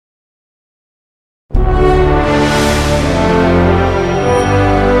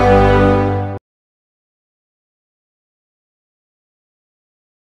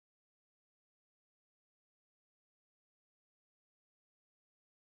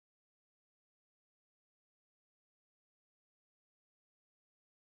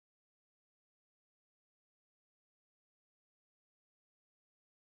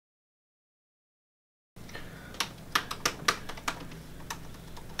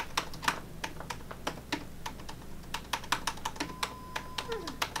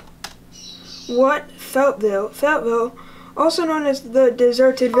What? Feltville, also known as the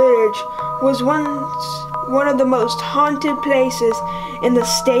deserted village, was once one of the most haunted places in the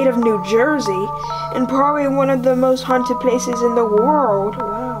state of New Jersey, and probably one of the most haunted places in the world.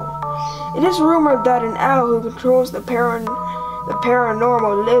 Wow. It is rumored that an owl who controls the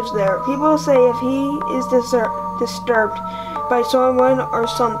paranormal lives there. People say if he is disturbed by someone or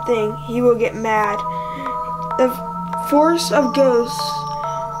something, he will get mad. The force of ghosts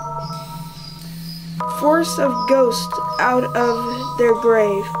out of their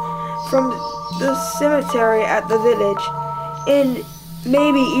grave from the cemetery at the village, and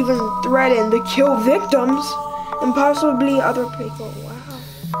maybe even threaten to kill victims and possibly other people. Wow.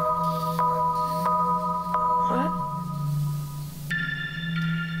 What?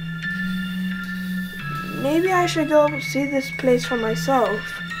 Maybe I should go see this place for myself.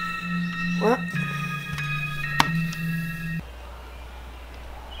 What?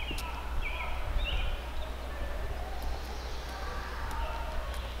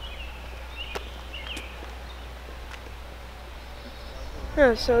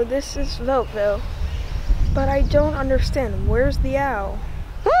 So this is Feltville, but I don't understand. Where's the owl?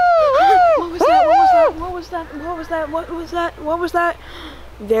 What was that? What was that? What was that? What was that? What was that? What was that?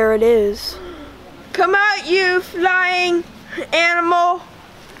 There it is. Come out, you flying animal!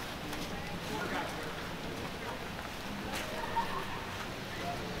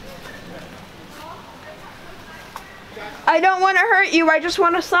 I don't want to hurt you. I just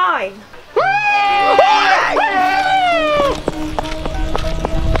want a sign.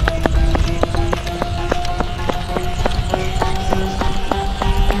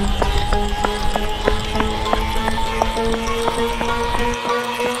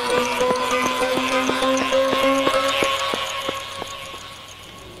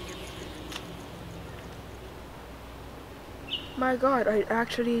 My God, I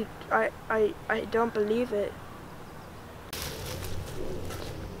don't believe it.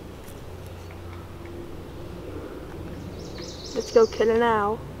 Let's go kill an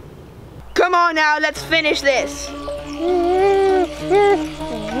owl. Come on now, let's finish this. I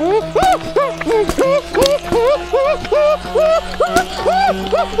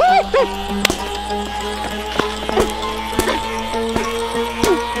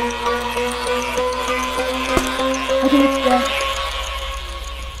think it's dead.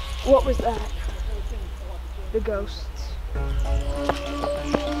 What was that? The ghosts.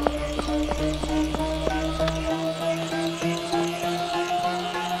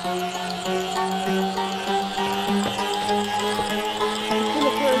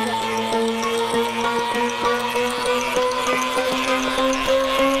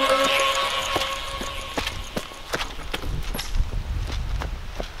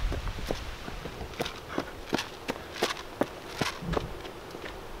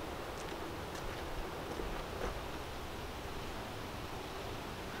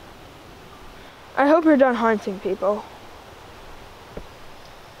 I hope you're done haunting people.